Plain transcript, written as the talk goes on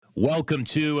Welcome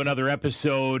to another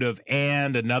episode of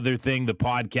And Another Thing, the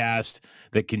podcast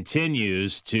that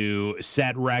continues to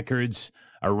set records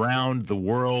around the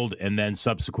world and then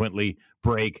subsequently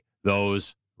break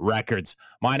those records.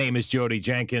 My name is Jody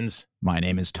Jenkins. My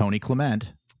name is Tony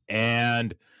Clement.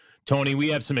 And Tony, we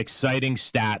have some exciting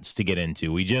stats to get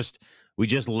into. We just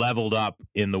leveled up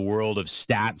in the world of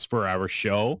stats for our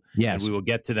show. Yes. And we will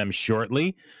get to them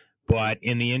shortly. But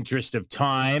in the interest of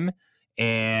time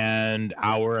and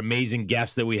our amazing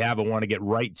guests that we have, I want to get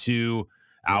right to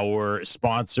our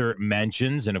sponsor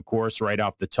mentions. And of course, right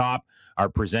off the top, our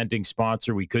presenting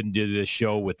sponsor. We couldn't do this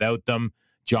show without them,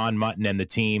 John Mutton and the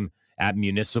team at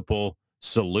Municipal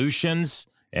Solutions.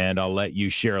 And I'll let you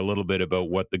share a little bit about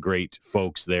what the great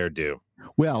folks there do.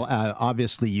 Well,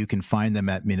 obviously, you can find them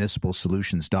at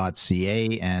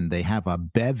municipalsolutions.ca, and they have a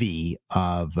bevy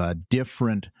of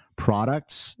different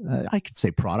products. I could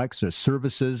say products or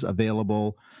services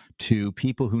available to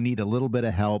people who need a little bit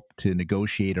of help to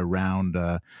negotiate around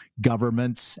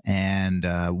governments and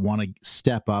want to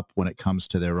step up when it comes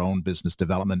to their own business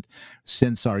development.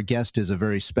 Since our guest is a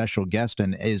very special guest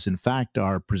and is, in fact,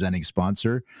 our presenting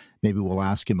sponsor, maybe we'll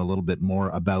ask him a little bit more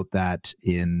about that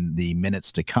in the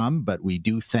minutes to come, but we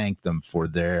do thank them for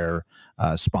their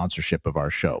sponsorship of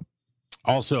our show.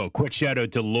 Also, quick shout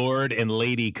out to Lord and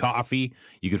Lady Coffee.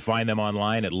 You can find them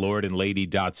online at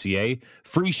lordandlady.ca.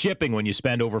 Free shipping when you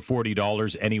spend over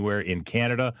 $40 anywhere in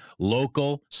Canada.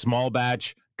 Local, small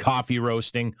batch, coffee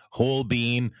roasting, whole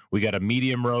bean. We got a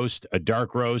medium roast, a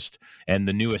dark roast, and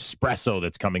the new espresso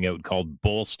that's coming out called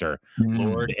Bolster.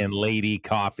 Lord and Lady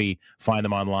Coffee. Find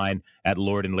them online at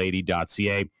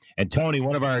lordandlady.ca. And Tony,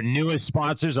 one of our newest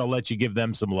sponsors, I'll let you give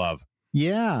them some love.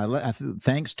 Yeah,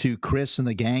 thanks to Chris and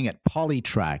the gang at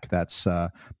Polytrack. That's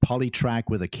Polytrack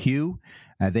with a Q.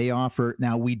 They offer,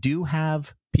 now we do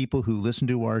have people who listen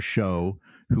to our show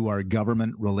who are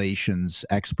government relations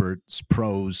experts,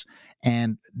 pros,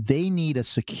 and they need a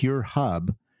secure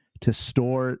hub to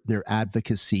store their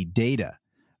advocacy data.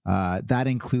 That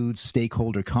includes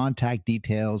stakeholder contact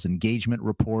details, engagement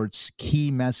reports,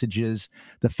 key messages.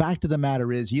 The fact of the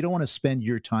matter is you don't want to spend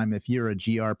your time, if you're a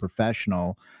GR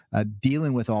professional,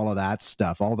 dealing with all of that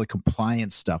stuff, all the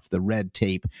compliance stuff, the red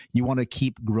tape. You want to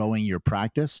keep growing your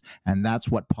practice, and that's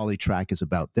what Polytrack is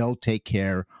about. They'll take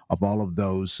care of all of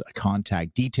those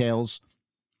contact details,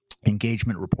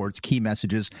 engagement reports, key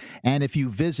messages. And if you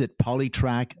visit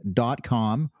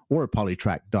polytrack.com or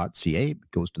polytrack.ca,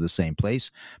 it goes to the same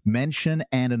place, mention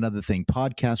And Another Thing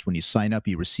podcast. When you sign up,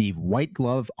 you receive white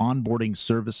glove onboarding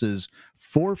services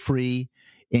for free,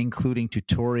 including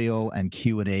tutorial and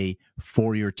Q&A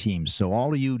for your team. So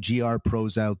all of you GR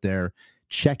pros out there,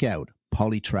 check out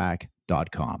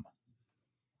polytrack.com.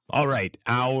 All right.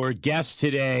 Our guest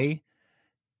today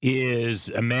is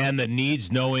a man that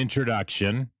needs no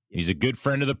introduction. He's a good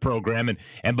friend of the program.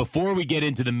 And before we get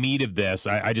into the meat of this,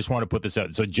 I just want to put this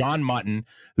out. So John Mutton,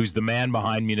 who's the man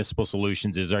behind Municipal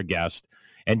Solutions, is our guest.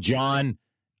 And John,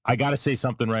 I got to say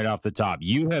something right off the top.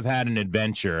 You have had an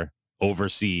adventure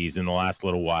overseas in the last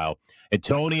little while. And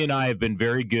Tony and I have been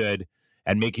very good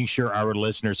at making sure our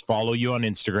listeners follow you on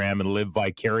Instagram and live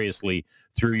vicariously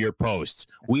through your posts.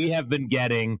 We have been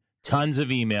getting tons of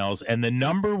emails. And the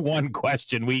number one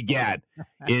question we get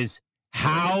is,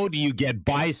 how do you get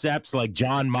biceps like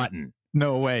John Mutton?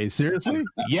 No way. Seriously?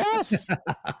 Yes.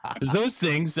 Those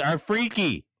things are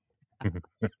freaky. Come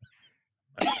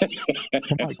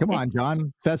on,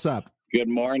 John. Fess up. Good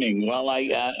morning. Well,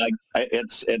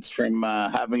 it's from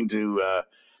having to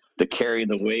carry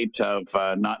the weight of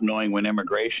not knowing when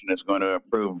immigration is going to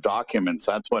approve documents.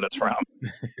 That's what it's from.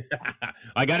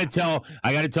 I got to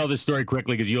tell this story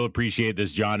quickly because you'll appreciate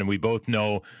this, John. And we both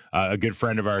know a good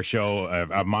friend of our show,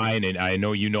 of mine, and I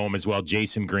know you know him as well,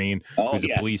 Jason Green, who's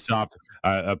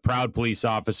a proud police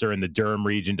officer in the Durham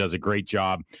region, does a great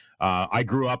job. I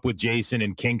grew up with Jason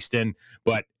in Kingston,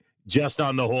 but just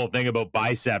on the whole thing about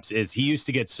biceps is he used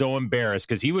to get so embarrassed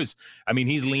because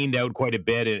he's leaned out quite a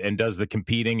bit and does the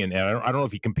competing. And I don't know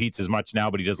if he competes as much now,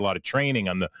 but he does a lot of training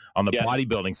on the yes.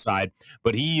 bodybuilding side.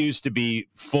 But he used to be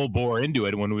full bore into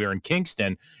it when we were in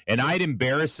Kingston. And I'd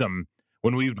embarrass him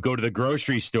when we would go to the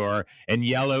grocery store and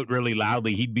yell out really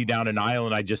loudly. He'd be down an aisle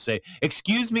and I'd just say,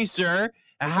 "Excuse me, sir.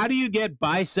 How do you get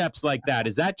biceps like that?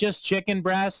 Is that just chicken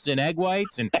breasts and egg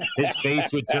whites?" And his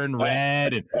face would turn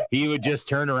red and he would just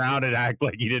turn around and act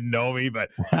like he didn't know me. But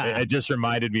it just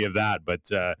reminded me of that. But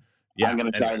yeah, I'm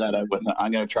going to try that out with him.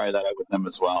 I'm going to try that out with him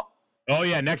as well. Oh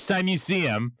yeah. Next time you see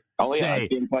him, say,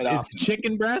 is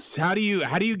chicken breasts? How do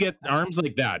you get arms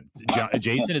like that?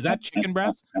 Jason, is that chicken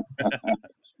breasts?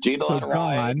 So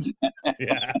John,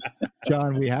 Yeah.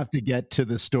 John, we have to get to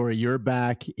the story. You're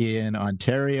back in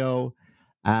Ontario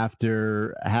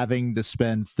after having to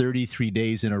spend 33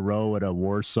 days in a row at a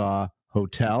Warsaw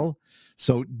hotel.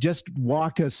 So just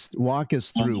walk us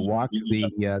through,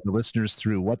 the listeners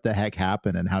through what the heck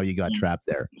happened and how you got trapped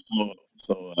there.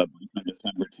 So on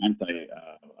December 10th,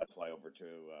 I fly over to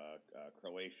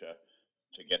Croatia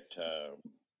to get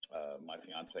my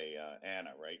fiance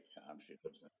Anna. Right, she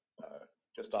lives in,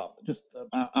 just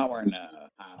an hour and a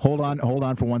half. Hold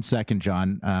on for 1 second,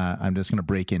 John. I'm just going to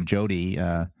break in. Jody,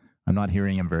 I'm not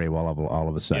hearing him very well all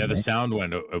of a sudden. Yeah, the sound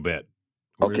went a bit.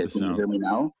 Okay, can you hear me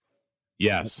now?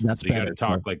 Yes, that's so you better. got to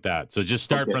talk like that. So just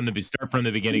start from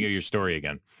the beginning of your story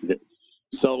again.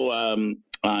 So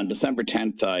on December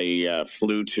 10th, I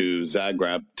flew to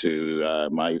Zagreb to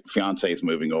my fiance is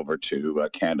moving over to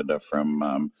Canada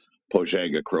from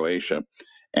Požega, Croatia.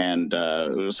 And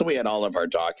so we had all of our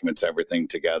documents, everything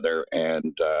together.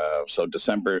 And so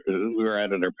December, we were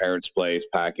at her parents' place,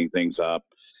 packing things up,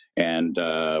 and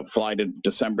fly to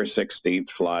December 16th,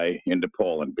 fly into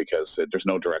Poland because there's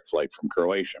no direct flight from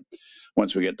Croatia.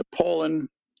 Once we get to Poland,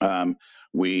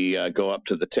 we go up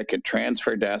to the ticket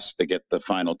transfer desk to get the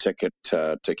final ticket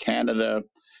to Canada.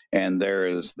 And there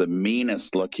is the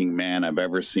meanest looking man I've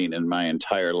ever seen in my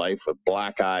entire life with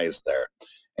black eyes there.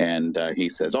 And he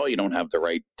says, "Oh, you don't have the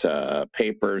right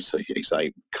papers." So he's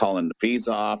like calling the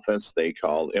visa office. They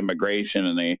call immigration,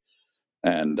 and the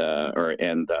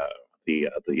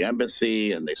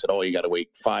embassy, and they said, "Oh, you got to wait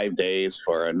 5 days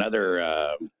for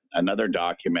another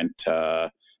document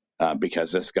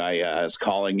because this guy is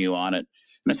calling you on it."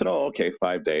 And I said, "Oh, okay,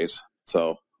 5 days."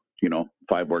 So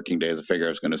 5 working days. I figure I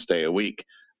was going to stay a week.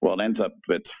 Well, it ends up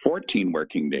it's 14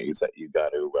 working days that you got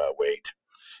to wait.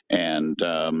 And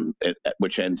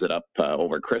which ends it up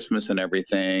over Christmas and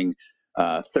everything,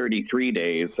 33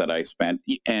 days that I spent.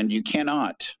 And you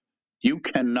cannot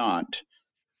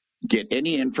get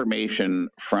any information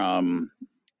from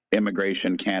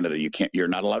Immigration Canada. You're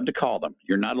not allowed to call them.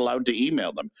 You're not allowed to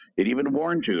email them. It even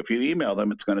warned you if you email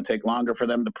them, it's going to take longer for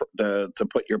them to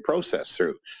put your process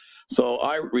through. So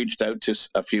I reached out to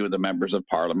a few of the members of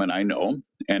Parliament I know,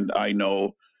 and I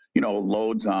know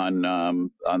loads on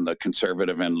the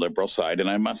Conservative and Liberal side. And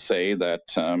I must say that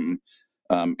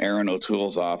Aaron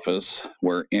O'Toole's office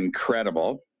were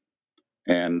incredible,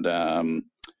 and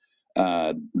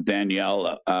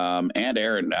Danielle and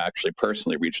Aaron actually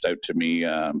personally reached out to me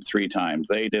 3 times.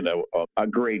 They did a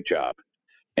great job.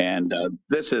 And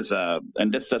this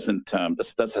doesn't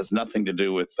this has nothing to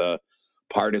do with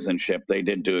partisanship. They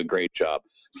did do a great job.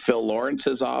 Phil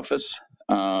Lawrence's office,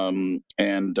 and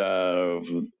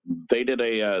they did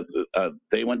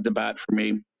they went to bat for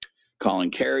me.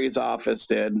 Colin Carey's office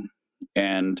did,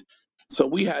 and so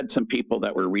we had some people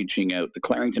that were reaching out. The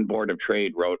Clarington Board of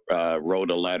Trade wrote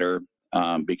a letter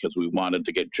because we wanted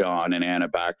to get John and Anna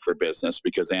back for business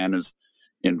because Anna's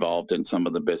involved in some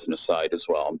of the business side as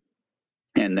well.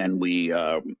 And then we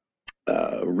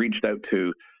reached out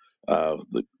to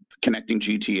the Connecting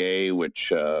GTA,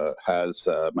 which has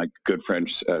my good friend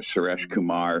Suresh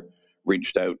Kumar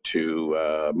reached out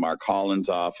to Mark Holland's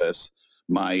office.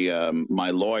 My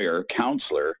lawyer,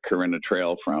 counselor, Corinna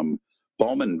Trail from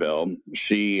Bowmanville,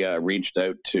 she reached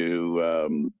out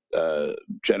to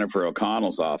Jennifer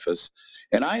O'Connell's office.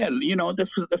 And I had,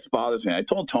 this bothers me. I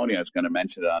told Tony I was going to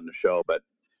mention it on the show, but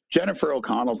Jennifer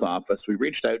O'Connell's office, we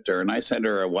reached out to her and I sent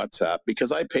her a WhatsApp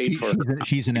because I paid for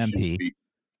she's an MP. Fee.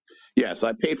 Yes,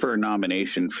 I paid for her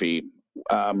nomination fee.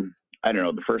 I don't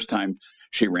know, the first time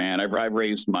she ran, I've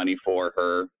raised money for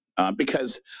her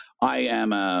because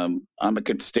I'm a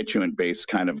constituent-based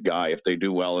kind of guy. If they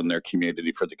do well in their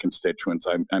community for the constituents,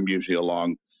 I'm usually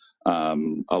along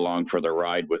for the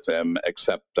ride with them.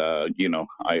 Except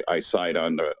I side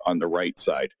on the right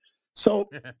side. So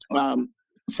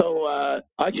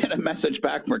I get a message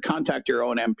back from her: contact your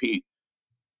own MP.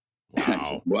 Wow. And I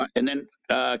said, what? And then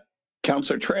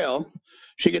Councillor Trail,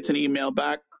 she gets an email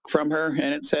back from her,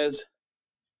 and it says,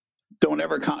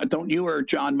 don't you or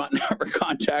John Mutton ever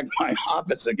contact my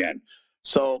office again.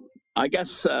 So I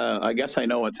guess I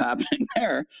know what's happening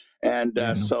there. And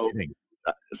so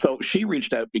she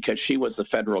reached out because she was the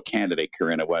federal candidate,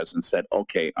 Corinna was, and said,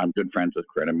 okay, I'm good friends with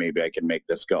Corinna. Maybe I can make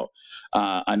this go.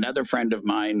 Another friend of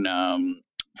mine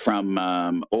from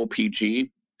OPG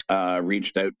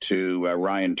reached out to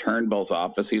Ryan Turnbull's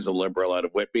office. He's a Liberal out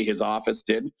of Whitby. His office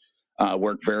did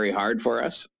work very hard for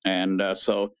us. And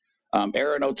so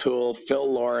Aaron O'Toole,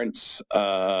 Phil Lawrence,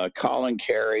 Colin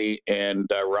Carey, and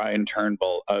Ryan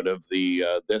Turnbull out of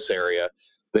this area,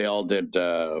 they all did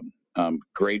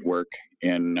great work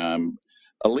in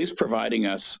at least providing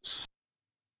us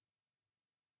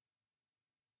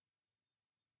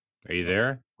Are you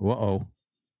there? Uh-oh.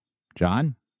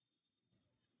 John?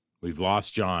 We've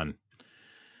lost John.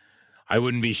 I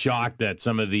wouldn't be shocked that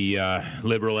some of the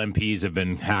Liberal MPs have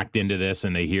been hacked into this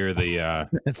and they hear the.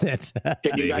 That's it.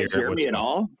 Can you guys hear me at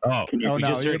all? Can you? Oh, We no,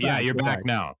 just heard, you're back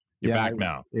now. You're Yeah, back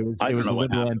now. It was the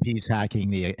Liberal MPs hacking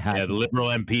the. Yeah, the Liberal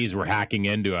MPs were hacking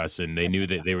into us, and they knew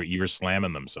that you were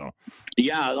slamming them. So.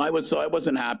 Yeah, I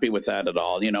wasn't happy with that at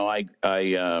all. You know, I've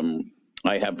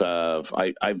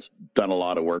done a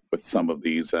lot of work with some of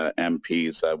these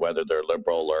MPs, whether they're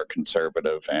liberal or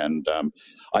conservative, and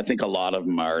I think a lot of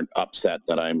them are upset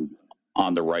that I'm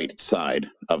on the right side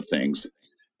of things.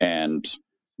 And,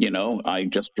 you know, I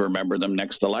just remember them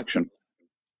next election.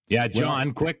 Yeah,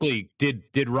 John, quickly,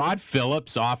 did Rod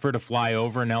Phillips offer to fly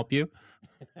over and help you?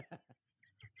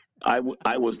 I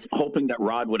was hoping that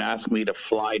Rod would ask me to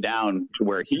fly down to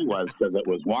where he was because it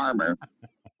was warmer.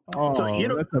 Oh, so, you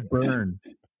know, that's a burn.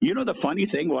 You know, the funny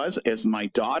thing is my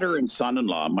daughter and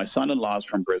son-in-law. My son-in-law is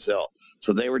from Brazil,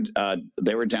 so they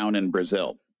were down in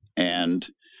Brazil, and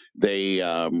they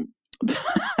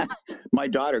my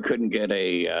daughter couldn't get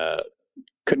a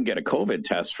COVID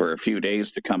test for a few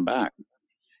days to come back,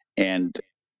 and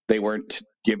they weren't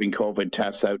giving COVID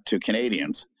tests out to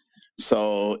Canadians.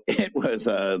 So it was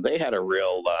they had a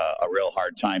real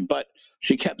hard time. But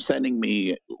she kept sending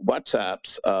me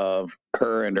WhatsApps of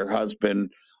her and her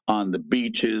husband on the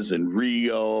beaches in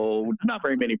Rio, not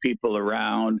very many people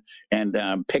around, and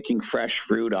picking fresh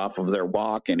fruit off of their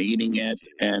walk and eating it.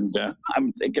 And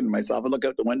I'm thinking to myself, I look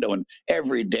out the window, and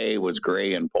every day was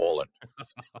gray in Poland.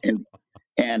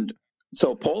 And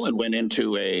so Poland went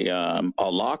into a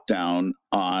lockdown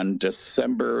on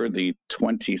December the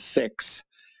 26th.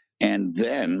 And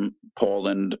then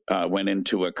Poland went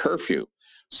into a curfew.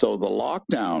 So the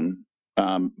lockdown,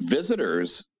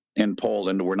 visitors in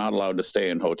Poland were not allowed to stay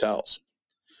in hotels.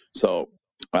 So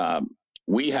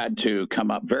we had to come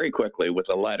up very quickly with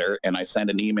a letter, and I sent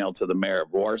an email to the mayor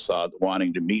of Warsaw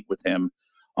wanting to meet with him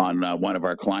on one of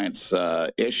our clients'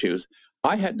 issues.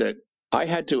 I had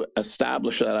to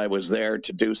establish that I was there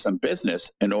to do some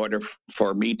business in order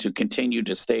for me to continue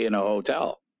to stay in a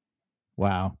hotel.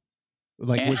 Wow.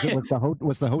 Like,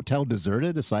 was the hotel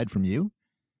deserted aside from you?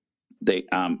 They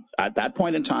at that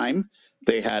point in time,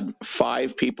 they had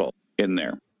 5 people in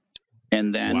there,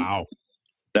 and then wow,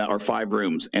 or 5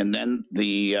 rooms, and then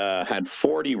the had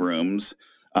 40 rooms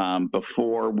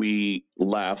before we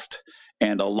left,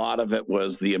 and a lot of it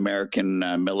was the American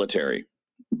military.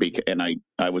 And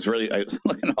I was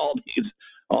looking at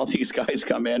all these guys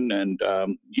come in, and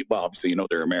well, obviously, you know,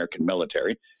 they're American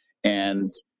military,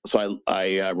 and so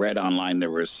I read online there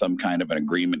was some kind of an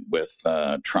agreement with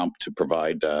Trump to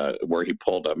provide where he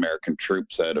pulled American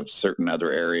troops out of certain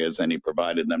other areas and he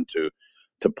provided them to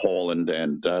Poland.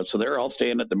 And so they're all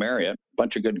staying at the Marriott,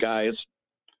 bunch of good guys.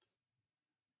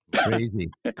 Crazy.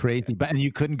 But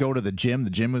you couldn't go to the gym. The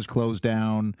gym was closed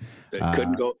down.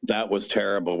 Couldn't go. That was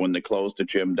terrible. When they closed the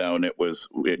gym down,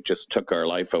 it just took our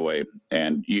life away.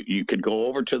 And you could go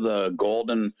over to the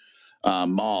Golden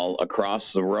Mall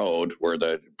across the road where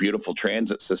the beautiful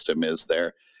transit system is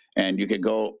there, and you could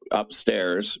go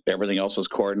upstairs. Everything else was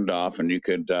cordoned off, and you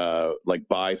could like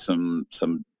buy some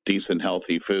decent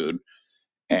healthy food.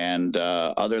 And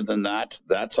other than that,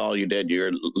 that's all you did.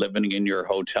 You're living in your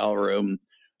hotel room,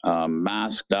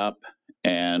 masked up,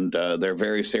 and they're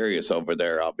very serious over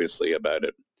there, obviously, about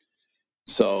it.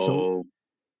 So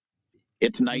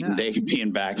it's night and day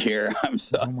being back here. I'm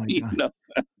sorry. Oh my God.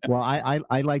 Well,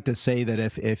 I like to say that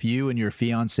if you and your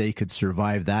fiance could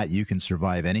survive that, you can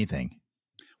survive anything.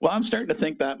 Well, I'm starting to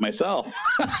think that myself.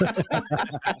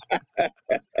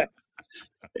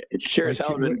 It sure as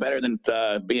hell would have been better than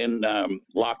being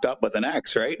locked up with an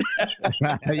ex, right?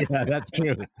 Yeah, that's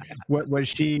true. What was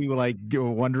she like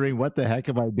wondering? What the heck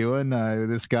am I doing?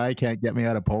 This guy can't get me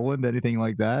out of Poland, anything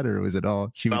like that, or was it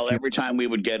all? Every time we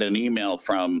would get an email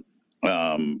from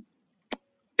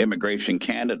Immigration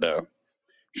Canada,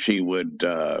 she would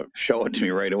show it to me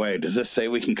right away. Does this say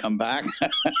we can come back?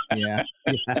 Yeah.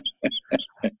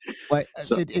 But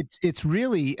so, it's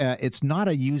really it's not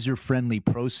a user-friendly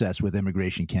process with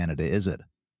Immigration Canada, is it?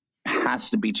 Has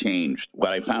to be changed.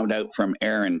 What I found out from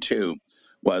Aaron too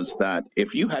was that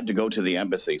if you had to go to the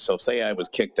embassy, so say I was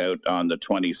kicked out on the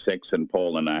 26th in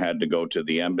Poland, I had to go to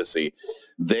the embassy,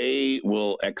 they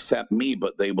will accept me,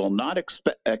 but they will not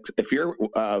expect if your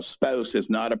spouse is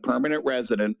not a permanent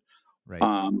resident,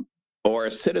 right, or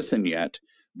a citizen yet,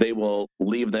 they will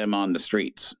leave them on the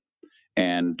streets.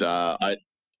 And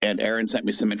Aaron sent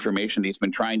me some information. He's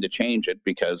been trying to change it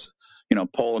because, you know,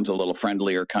 Poland's a little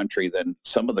friendlier country than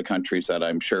some of the countries that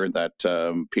I'm sure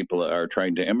that people are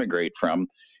trying to immigrate from.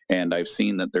 And I've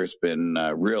seen that there's been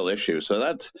real issues.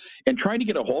 So and trying to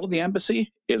get a hold of the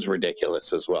embassy is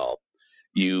ridiculous as well.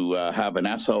 You have an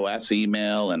SOS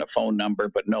email and a phone number,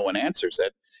 but no one answers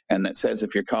it. And that says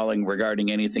if you're calling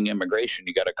regarding anything immigration,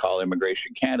 you got to call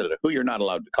Immigration Canada, who you're not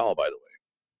allowed to call, by the way.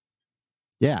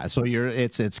 Yeah, so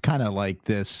it's kind of like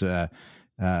this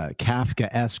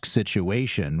Kafka-esque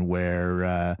situation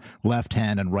where left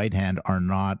hand and right hand are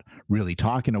not really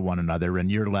talking to one another,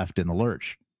 and you're left in the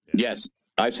lurch. Yes,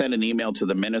 I've sent an email to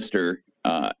the minister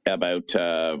about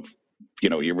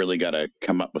you really got to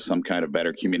come up with some kind of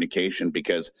better communication,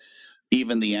 because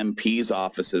even the MP's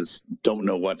offices don't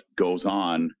know what goes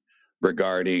on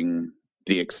regarding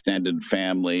the extended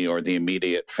family or the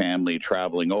immediate family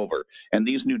traveling over. And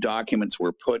these new documents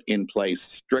were put in place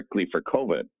strictly for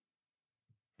COVID.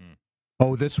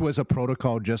 Oh, this was a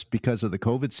protocol just because of the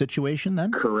COVID situation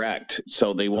then? Correct.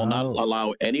 So they will not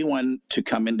allow anyone to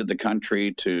come into the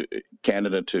country, to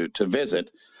Canada, to visit,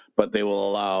 but they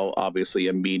will allow obviously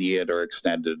immediate or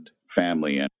extended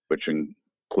family, which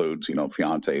includes,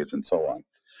 fiancés and so on.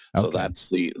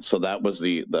 Okay. So that was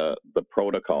the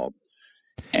protocol.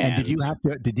 And did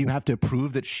you have to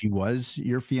prove that she was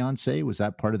your fiancée? Was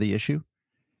that part of the issue?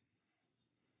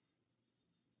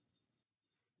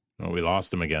 Oh, we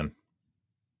lost him again.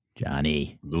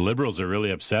 Johnny. The Liberals are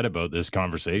really upset about this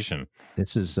conversation.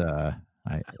 This is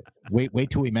wait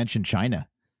till we mention China.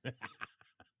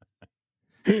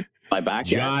 Am I back,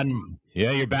 John?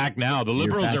 Yeah, you're back now. The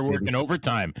Liberals are working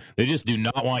overtime. They just do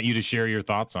not want you to share your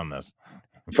thoughts on this.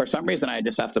 For some reason, I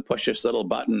just have to push this little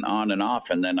button on and off,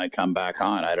 and then I come back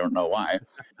on. I don't know why.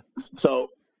 So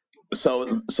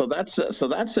that's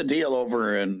the deal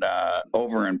over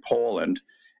in Poland,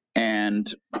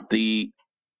 and the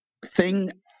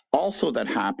thing also that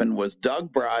happened was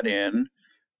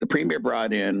the premier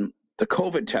brought in the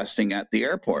COVID testing at the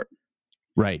airport.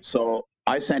 Right. So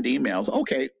I sent emails.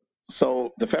 Okay,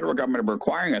 so the federal government are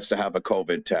requiring us to have a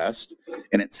COVID test,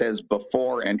 and it says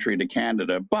before entry to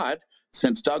Canada, but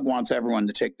since Doug wants everyone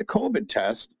to take the COVID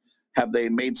test, have they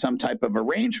made some type of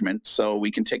arrangement so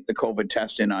we can take the COVID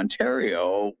test in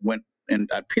Ontario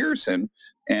at Pearson,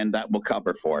 and that will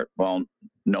cover for it? Well,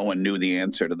 no one knew the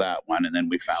answer to that one, and then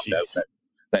we found out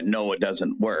that no, it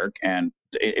doesn't work. And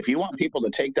if you want people to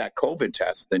take that COVID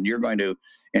test, then you're going to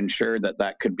ensure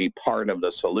that could be part of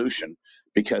the solution,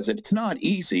 because it's not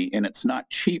easy and it's not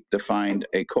cheap to find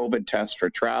a COVID test for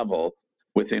travel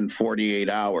within 48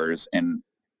 hours in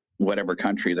whatever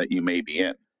country that you may be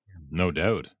in. No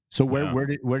doubt. So where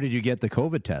did you get the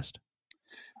COVID test?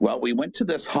 Well, we went to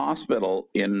this hospital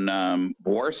in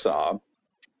Warsaw,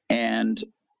 and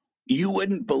you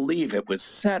wouldn't believe it was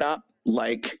set up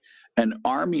like an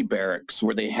army barracks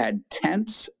where they had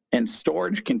tents and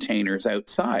storage containers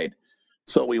outside.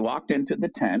 So we walked into the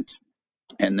tent,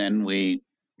 and then they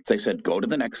said, go to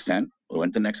the next tent. We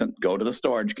went to the next tent, go to the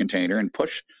storage container and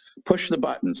push the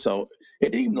button. So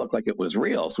it didn't even look like it was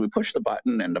real. So we pushed the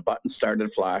button, and the button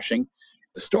started flashing.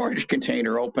 The storage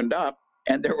container opened up,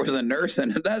 and there was a nurse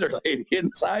and another lady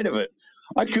inside of it.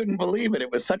 I couldn't believe it.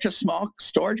 It was such a small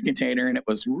storage container, and it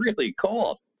was really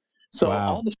cold. So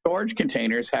all the storage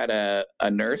containers had a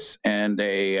nurse and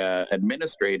a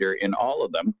administrator in all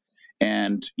of them,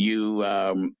 and you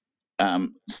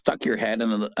stuck your head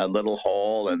in a little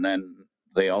hole, and then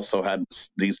they also had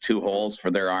these two holes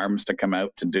for their arms to come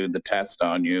out to do the test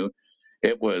on you.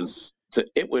 It was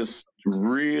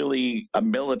really a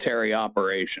military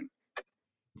operation.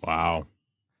 Wow.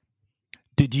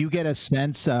 Did you get a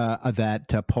sense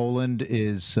that Poland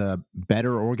is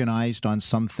better organized on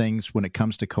some things when it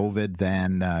comes to COVID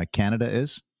than Canada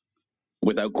is?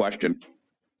 Without question.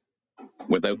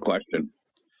 Without question.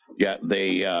 Yeah,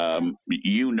 they,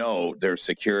 their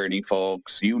security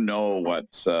folks,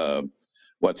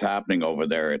 what's happening over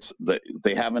there.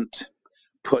 They haven't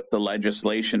put the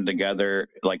legislation together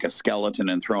like a skeleton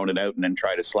and thrown it out and then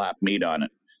try to slap meat on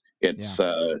it.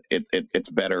 It's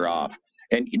better off.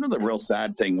 And the real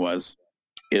sad thing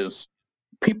is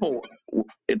people.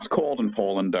 It's cold in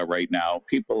Poland right now.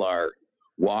 People are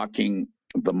walking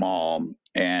the mall,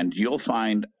 and you'll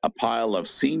find a pile of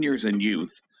seniors and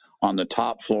youth on the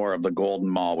top floor of the Golden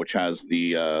Mall, which has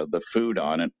the food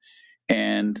on it,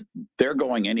 and they're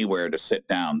going anywhere to sit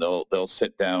down. They'll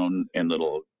sit down in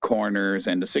little corners,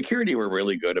 and the security were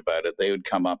really good about it. They would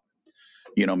come up,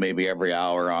 maybe every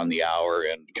hour on the hour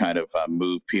and kind of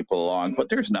move people along, but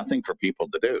there's nothing for people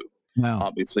to do. Wow.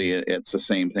 Obviously, it's the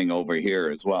same thing over here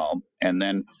as well. And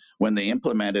then when they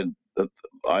implemented,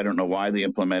 I don't know why they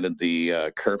implemented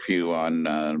the curfew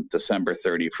on December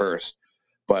 31st,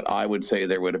 but I would say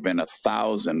there would have been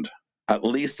at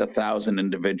least 1,000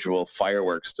 individual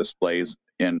fireworks displays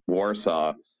in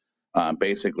Warsaw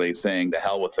basically saying, "To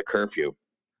hell with the curfew."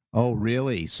 Oh,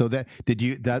 really? So that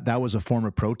was a form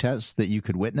of protest that you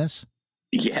could witness?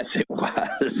 Yes, it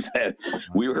was.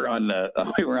 We were on the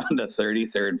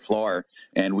 33rd floor,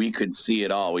 and we could see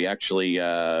it all. We actually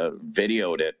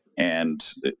videoed it, and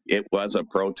it was a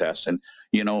protest. And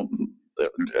you know,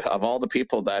 of all the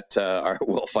people that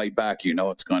will fight back,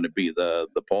 it's going to be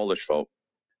the Polish folk.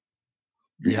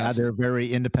 Yeah, Yes. they're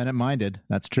very independent minded.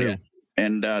 That's true. Yeah.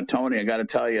 And Tony, I got to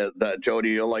tell you that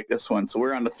Jody, you'll like this one. So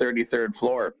we're on the 33rd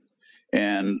floor,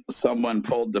 and someone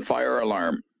pulled the fire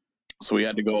alarm. So we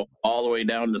had to go all the way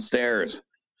down the stairs.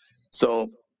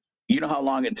 So you know how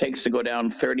long it takes to go down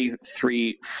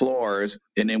 33 floors,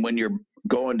 and then when you're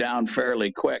going down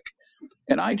fairly quick.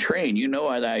 And I train,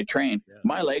 that I train. Yeah.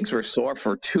 My legs were sore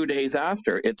for 2 days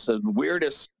after. It's the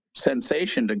weirdest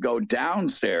sensation to go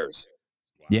downstairs.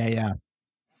 Wow. Yeah.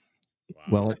 Wow.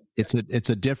 Well, it's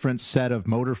a different set of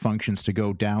motor functions to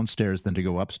go downstairs than to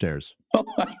go upstairs. Oh,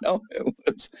 I know. It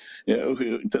was,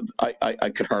 I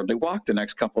could hardly walk the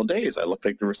next couple of days. I looked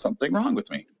like there was something wrong with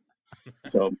me.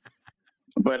 So,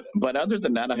 but other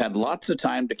than that, I had lots of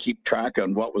time to keep track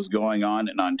on what was going on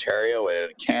in Ontario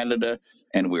and Canada,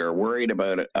 and we were worried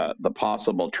about the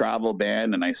possible travel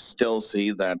ban. And I still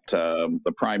see that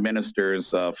the Prime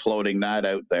Minister's floating that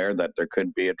out there, that there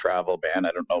could be a travel ban.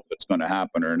 I don't know if it's going to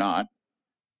happen or not.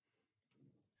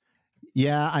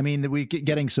 Yeah, I mean, we're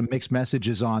getting some mixed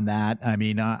messages on that. I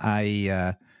mean,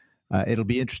 it'll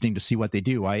be interesting to see what they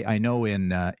do. I know in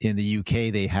the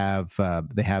UK they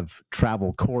have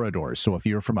travel corridors. So if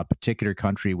you're from a particular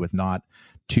country with not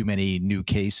too many new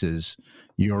cases,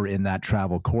 you're in that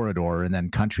travel corridor, and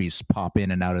then countries pop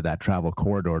in and out of that travel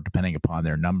corridor depending upon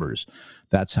their numbers.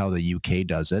 That's how the UK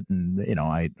does it, and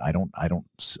I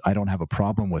don't have a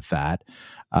problem with that.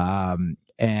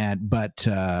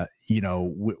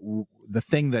 The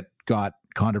thing that got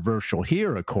controversial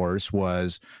here, of course,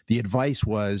 was the advice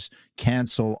was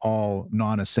cancel all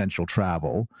non-essential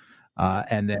travel.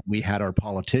 And then we had our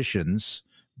politicians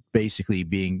basically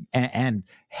and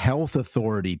health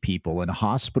authority people and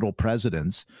hospital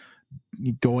presidents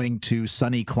going to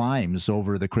sunny climes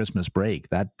over the Christmas break.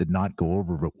 That did not go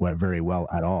over very well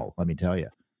at all, let me tell you.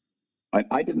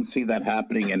 I didn't see that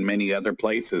happening in many other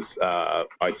places.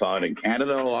 I saw it in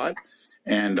Canada a lot.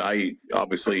 And I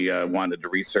obviously wanted to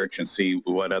research and see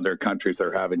what other countries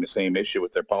are having the same issue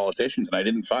with their politicians, and I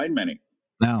didn't find many.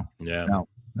 No,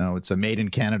 it's a made in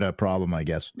Canada problem, I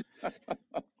guess.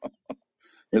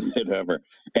 Is it ever?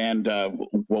 And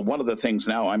well, one of the things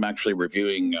now, I'm actually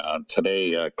reviewing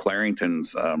today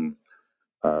Clarington's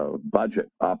budget,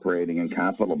 operating and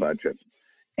capital budget,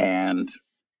 and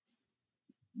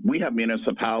we have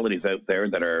municipalities out there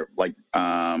that are like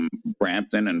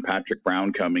Brampton and Patrick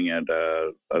Brown coming at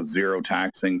a zero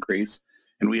tax increase.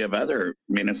 And we have other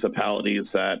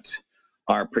municipalities that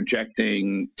are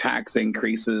projecting tax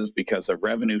increases because of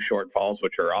revenue shortfalls,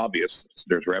 which are obvious.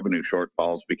 There's revenue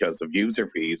shortfalls because of user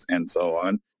fees and so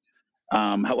on.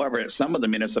 However, some of the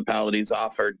municipalities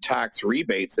offered tax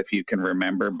rebates, if you can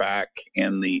remember, back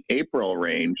in the April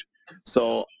range.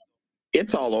 So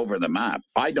it's all over the map.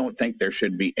 I don't think there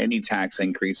should be any tax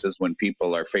increases when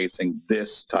people are facing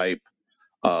this type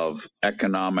of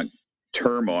economic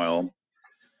turmoil.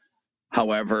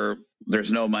 However,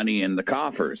 there's no money in the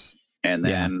coffers. And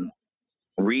then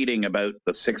reading about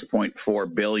the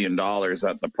 $6.4 billion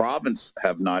that the province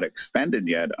have not expended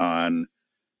yet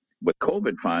with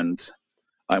COVID funds,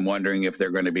 I'm wondering if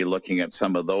they're going to be looking at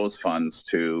some of those funds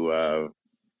to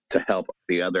help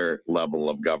the other level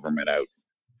of government out.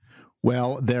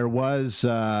 Well, there was,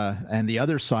 and the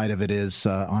other side of it is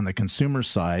on the consumer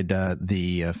side,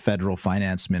 the federal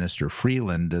finance minister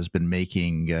Freeland has been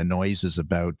making noises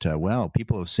about,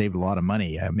 people have saved a lot of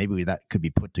money. Maybe that could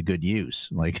be put to good use,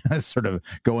 like sort of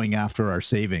going after our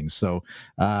savings. So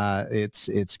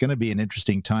it's going to be an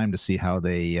interesting time to see how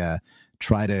they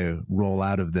try to roll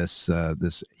out of this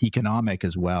economic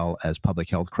as well as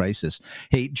public health crisis.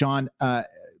 Hey, John,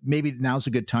 maybe now's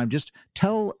a good time. Just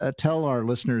tell our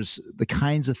listeners the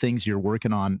kinds of things you're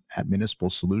working on at Municipal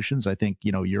Solutions. I think,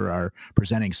 you're our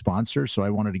presenting sponsor, so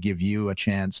I wanted to give you a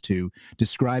chance to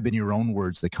describe in your own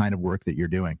words the kind of work that you're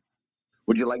doing.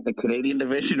 Would you like the Canadian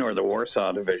division or the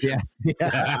Warsaw division?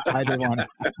 Yeah, either one.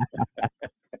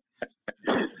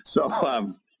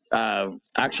 So,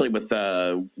 actually, with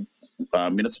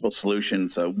Municipal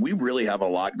Solutions, we really have a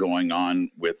lot going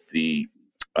on with the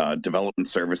development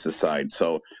services side.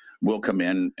 So we'll come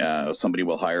in, somebody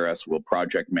will hire us, we'll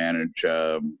project manage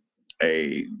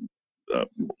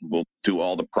we'll do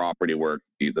all the property work,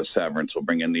 the severance, we'll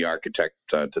bring in the architect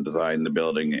to design the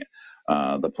building,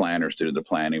 the planners to do the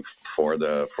planning for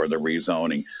the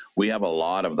rezoning. We have a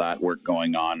lot of that work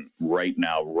going on right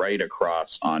now, right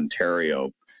across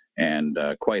Ontario, and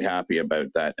quite happy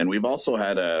about that. And we've also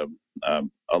had a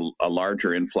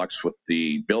larger influx with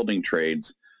the building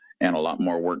trades, and a lot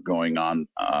more work going on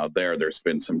there. There's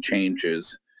been some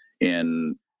changes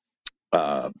in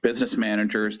business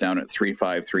managers down at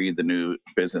 353. The new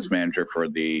business manager for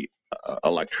the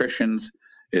electricians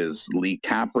is Lee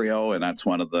Caprio, and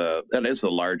that is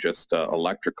the largest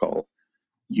electrical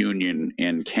union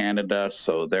in Canada.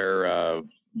 So they're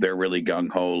really gung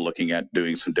ho, looking at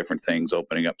doing some different things,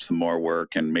 opening up some more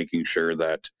work, and making sure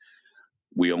that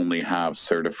we only have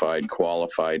certified,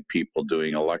 qualified people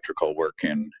doing electrical work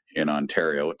in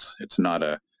Ontario. It's not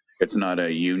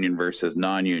a union versus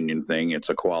non-union thing. It's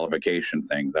a qualification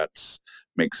thing. That's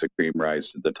makes the cream rise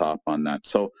to the top on that.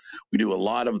 So we do a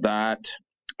lot of that.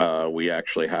 We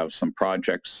actually have some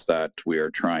projects that we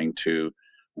are trying to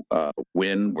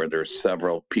win, where there's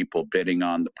several people bidding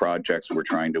on the projects. We're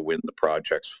trying to win the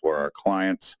projects for our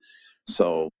clients.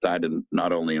 So that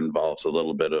not only involves a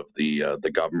little bit of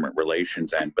the government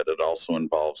relations end, but it also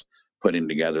involves putting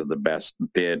together the best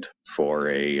bid for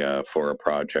a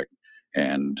project.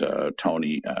 And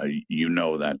Tony, you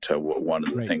know that one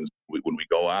of the things when we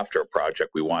go after a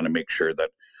project, we want to make sure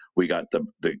that we got the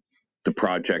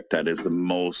project that is the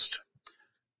most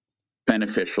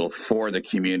beneficial for the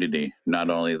community, not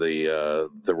only the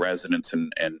residents in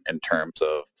terms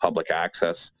of public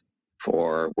access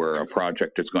for where a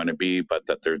project is going to be, but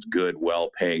that there's good,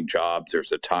 well-paying jobs.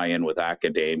 There's a tie-in with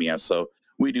academia. So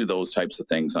we do those types of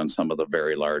things on some of the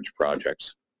very large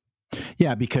projects.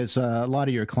 Yeah, because a lot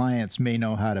of your clients may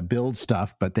know how to build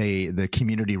stuff, but the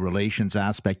community relations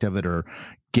aspect of it, or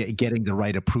getting the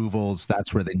right approvals,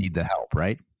 that's where they need the help,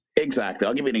 right? Exactly.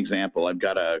 I'll give you an example. I've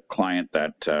got a client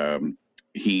that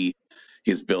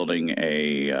he's building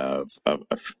a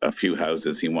few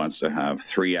houses. He wants to have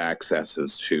 3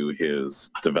 accesses to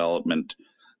his development.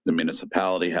 The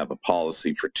municipality have a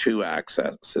policy for 2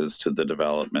 accesses to the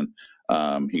development.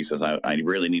 He says, I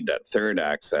really need that 3rd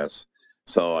access.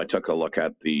 So I took a look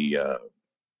at the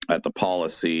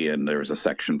policy, and there's a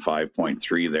section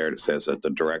 5.3 there that says that the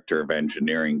director of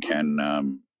engineering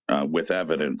can, with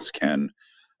evidence, can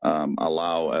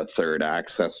allow a 3rd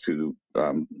access to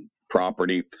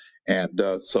property. And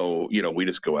so, we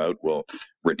just go out, we'll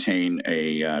retain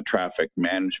a traffic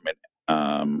management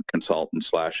consultant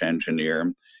 /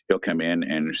 engineer. He'll come in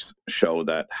and show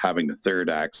that having the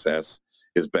 3rd access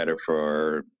is better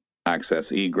for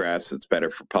access egress, it's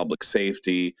better for public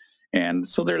safety. And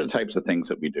so they're the types of things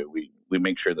that we do. We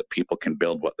make sure that people can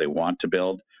build what they want to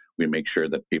build. We make sure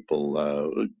that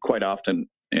people, quite often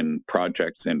in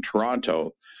projects in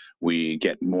Toronto, we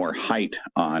get more height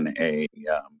on a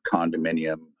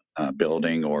condominium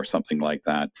building or something like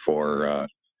that for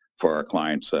our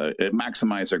clients. It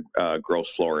maximizes their gross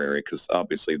floor area, because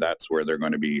obviously that's where they're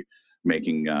going to be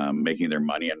making their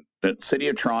money. And the City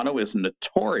of Toronto is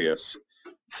notorious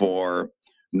for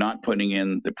not putting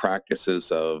in the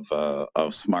practices of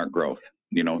smart growth.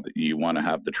 You want to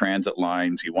have the transit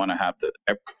lines. You want to have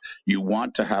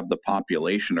the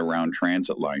population around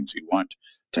transit lines. You want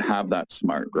to have that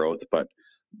smart growth, but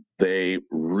they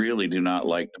really do not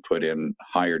like to put in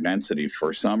higher density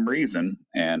for some reason.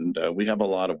 And we have a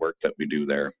lot of work that we do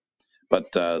there.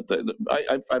 But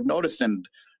I've noticed, and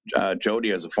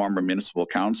Jody, as a former municipal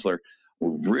councillor,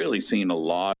 we've really seen a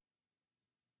lot.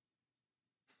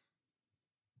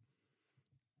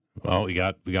 Well, we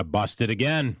got busted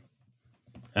again.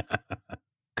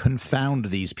 Confound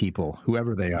these people,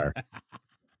 whoever they are.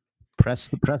 Press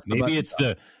the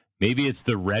maybe it's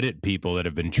the Reddit people that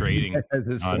have been trading.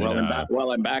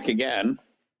 I'm back again.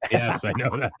 Yes, I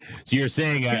know that. So you're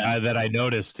saying that I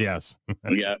noticed? Yes.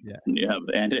 Yeah.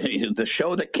 And the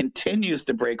show that continues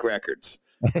to break records.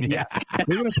 Yeah,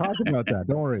 we're going to talk about that.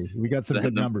 Don't worry, we got some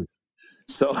good numbers.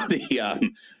 So there's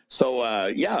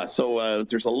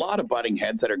a lot of butting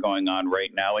heads that are going on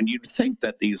right now, and you'd think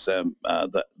that these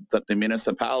that the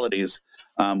municipalities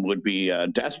would be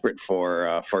desperate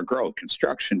for growth,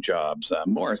 construction jobs,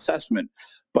 more assessment,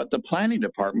 but the planning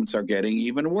departments are getting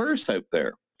even worse out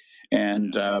there,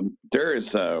 and there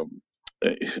is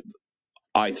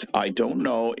I don't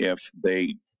know if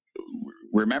they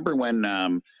remember when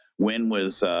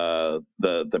was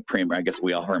the premier. I guess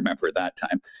we all remember that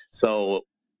time. So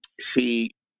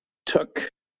she took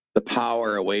the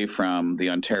power away from the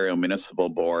Ontario Municipal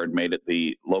Board, made it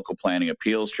the Local Planning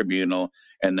Appeals Tribunal,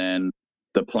 and then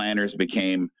the planners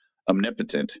became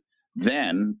omnipotent.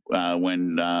 Then,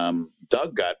 when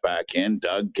Doug got back in,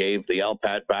 Doug gave the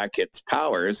LPAT back its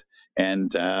powers,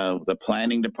 and the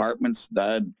planning departments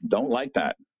don't like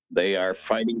that. They are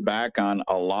fighting back on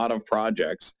a lot of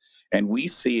projects, and we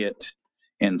see it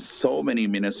in so many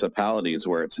municipalities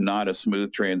where it's not a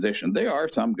smooth transition. There are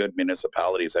some good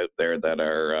municipalities out there that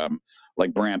are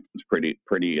like Brampton's pretty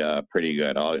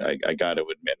good. I got to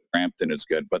admit, Brampton is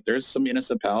good, but there's some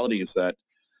municipalities that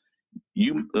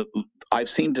I've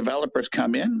seen developers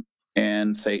come in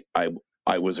and say,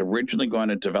 I was originally going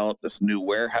to develop this new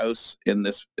warehouse in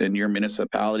your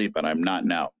municipality, but I'm not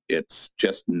now. It's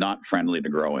just not friendly to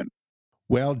grow in.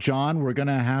 Well, John, we're going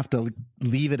to have to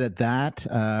leave it at that.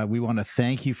 We want to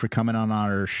thank you for coming on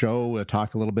our show,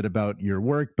 talk a little bit about your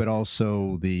work, but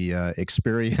also the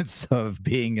experience of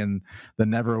being in the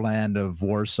Neverland of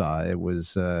Warsaw. It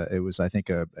was, I think,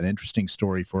 an interesting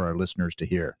story for our listeners to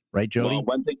hear. Right, Jody? Well,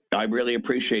 one thing I really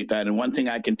appreciate that. And one thing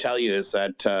I can tell you is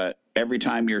that every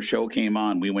time your show came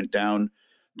on, we went down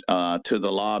to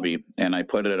the lobby, and I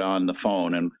put it on the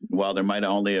phone. And while there might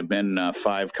only have been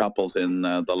 5 couples in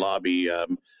the lobby,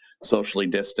 socially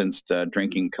distanced,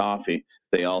 drinking coffee,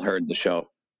 they all heard the show.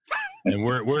 And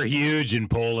we're huge in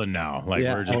Poland now. Like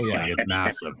we're just like it's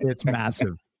massive. It's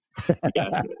massive.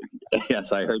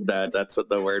 Yes, I heard that. That's what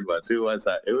the word was. Who was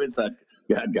that? It was that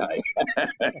guy.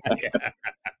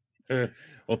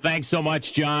 Well, thanks so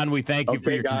much, John. We thank you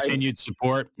for your continued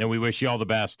support, and we wish you all the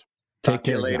best. Talk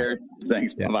to you later.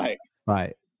 Thanks. Yeah. Bye.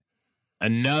 Bye.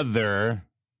 Another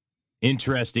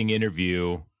interesting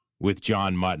interview with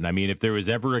John Mutton. I mean, if there was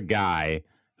ever a guy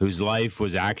whose life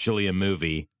was actually a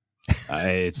movie,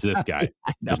 it's this guy.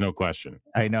 There's no question.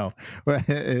 I know.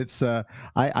 It's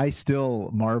I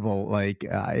still marvel, like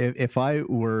if I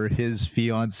were his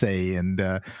fiance and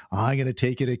I'm going to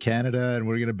take you to Canada and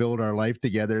we're going to build our life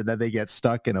together, then they get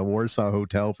stuck in a Warsaw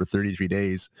hotel for 33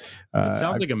 days. It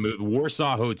sounds like a movie.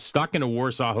 Stuck in a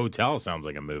Warsaw hotel sounds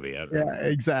like a movie. Yeah,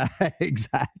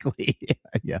 exactly.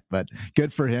 Yeah, but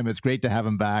good for him. It's great to have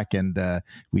him back, and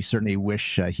we certainly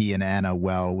wish he and Anna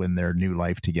well in their new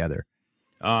life together.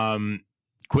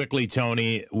 Quickly,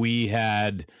 Tony, we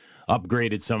had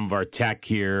upgraded some of our tech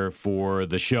here for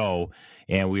the show,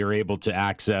 and we were able to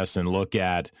access and look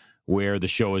at where the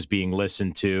show is being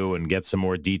listened to and get some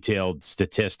more detailed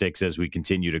statistics as we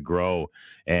continue to grow.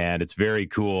 And it's very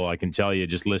cool. I can tell you,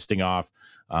 just listing off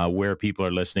where people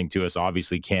are listening to us,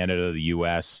 obviously Canada, the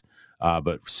US,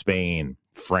 but Spain,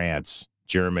 France,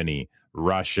 Germany,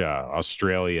 Russia,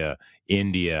 Australia,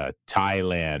 India,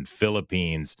 Thailand,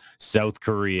 Philippines, South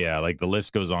Korea, like the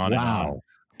list goes on and on.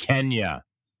 Kenya.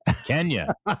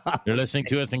 They're listening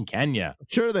to us in Kenya.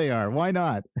 Sure they are. Why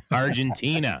not?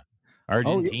 Argentina.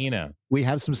 Oh, we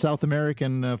have some South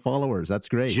American followers. That's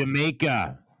great.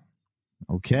 Jamaica.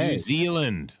 Okay. New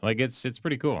Zealand. Like it's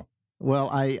pretty cool.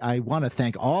 Well, I want to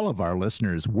thank all of our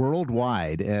listeners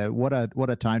worldwide. What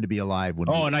a time to be alive.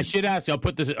 And I should ask, I'll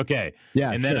put this, okay.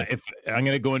 Yeah. And then if I'm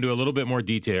going to go into a little bit more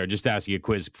detail, or just ask you a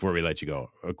quiz before we let you go,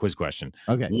 a quiz question.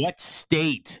 Okay. What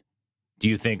state do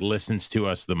you think listens to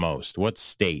us the most? What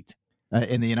state?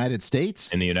 In the United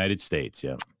States? In the United States,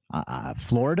 yeah.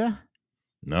 Florida?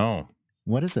 No.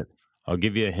 What is it? I'll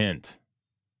give you a hint.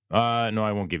 No,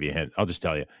 I won't give you a hint. I'll just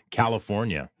tell you.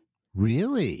 California.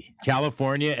 Really?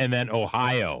 California and then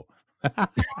Ohio.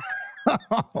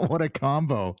 What a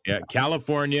combo. Yeah,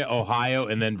 California, Ohio,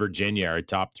 and then Virginia are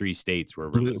top 3 states where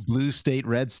we're blue state,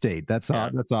 red state. That's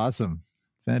awesome.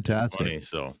 Fantastic. Funny.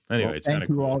 So anyway, it's kind of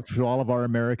cool. To all of our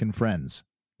American friends.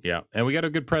 Yeah, and we got a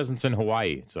good presence in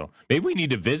Hawaii. So maybe we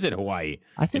need to visit Hawaii.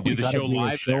 I think we do the show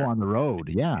live there on the road.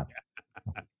 Yeah.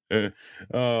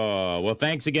 Well,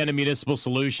 thanks again to Municipal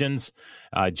Solutions,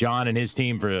 John and his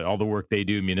team for all the work they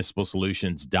do,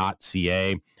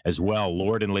 municipalsolutions.ca, as well,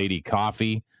 Lord and Lady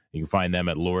Coffee. You can find them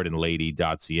at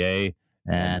lordandlady.ca.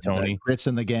 And Tony. Chris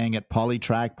and the gang at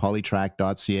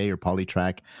polytrack.ca or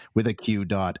polytrack with a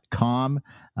Q.com.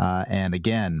 And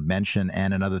again, mention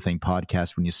And Another Thing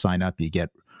podcast. When you sign up, you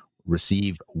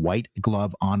receive white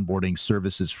glove onboarding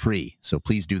services free. So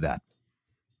please do that.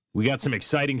 We got some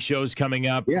exciting shows coming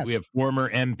up. Yes. We have former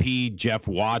MP Jeff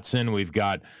Watson. We've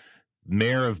got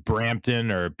Mayor of Brampton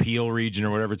or Peel Region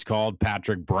or whatever it's called.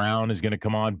 Patrick Brown is going to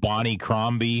come on. Bonnie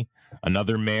Crombie,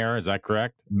 another mayor. Is that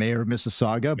correct? Mayor of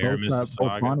Mississauga.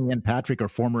 Both Bonnie and Patrick are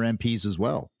former MPs as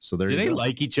well. So do they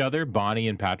like each other, Bonnie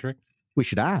and Patrick? We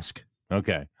should ask.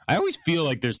 Okay. I always feel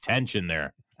like there's tension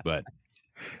there, but...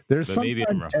 There's some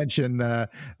tension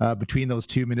between those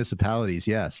two municipalities,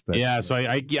 yes. But yeah, so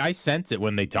I sense it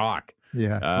when they talk.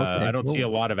 Yeah, okay, I don't see a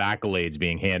lot of accolades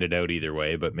being handed out either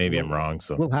way, but maybe I'm wrong.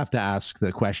 So we'll have to ask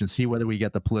the question, see whether we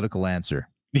get the political answer.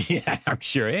 Yeah, I'm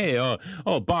sure. Hey,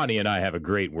 Bonnie and I have a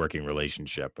great working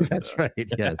relationship. That's right.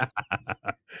 Yes.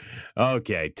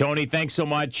 Okay, Tony, thanks so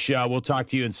much. We'll talk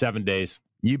to you in 7 days.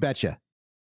 You betcha.